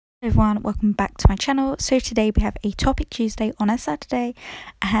Everyone, welcome back to my channel. So today we have a topic Tuesday on a Saturday,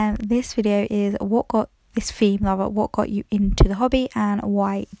 and this video is what got you into the hobby and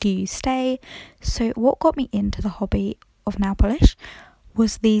why do you stay. So what got me into the hobby of nail polish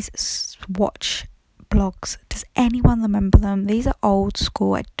was these swatch blogs. Does anyone remember them? These are old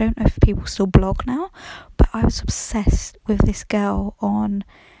school. I don't know if people still blog now, but I was obsessed with this girl on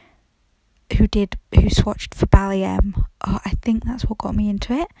who swatched for Bally M. I think that's what got me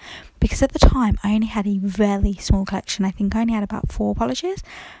into it, because at the time I only had a very small collection. I think I only had about 4 polishes.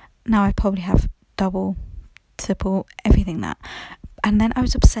 Now I probably have double, triple, everything that. And then I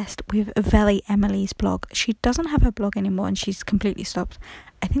was obsessed with Velly Emily's blog. She doesn't have her blog anymore and she's completely stopped.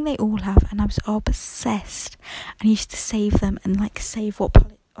 I think they all have, and I was obsessed. And I used to save them and save what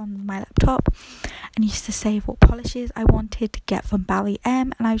on my laptop, and used to save what polishes I wanted to get from Bally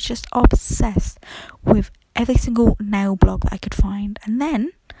M, and I was just obsessed with every single nail blog that I could find. And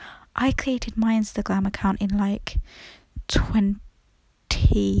then I created my Instagram account in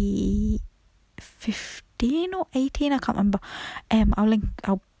 2015 or 18, I can't remember.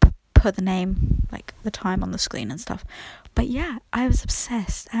 I'll put the name, the time on the screen and stuff. But yeah, I was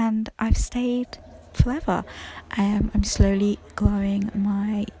obsessed and I've stayed forever. I'm slowly growing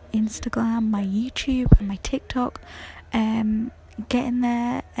my Instagram, my YouTube and my TikTok, getting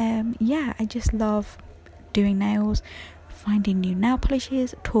there. Yeah, I just love doing nails, finding new nail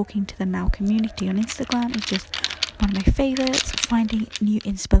polishes, talking to the nail community on Instagram is just one of my favorites, finding new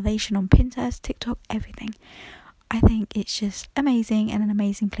inspiration on Pinterest, TikTok, everything. I think it's just amazing and an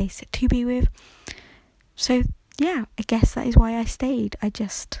amazing place to be with. So yeah, I guess that is why I stayed. I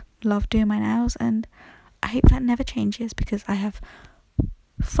just love doing my nails, and I hope that never changes because I have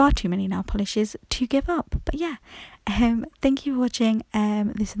far too many nail polishes to give up. But yeah, thank you for watching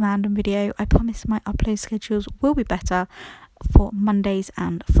this random video. I promise my upload schedules will be better for Mondays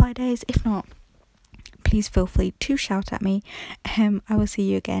and Fridays. If not, please feel free to shout at me. I will see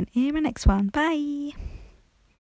you again in my next one. Bye.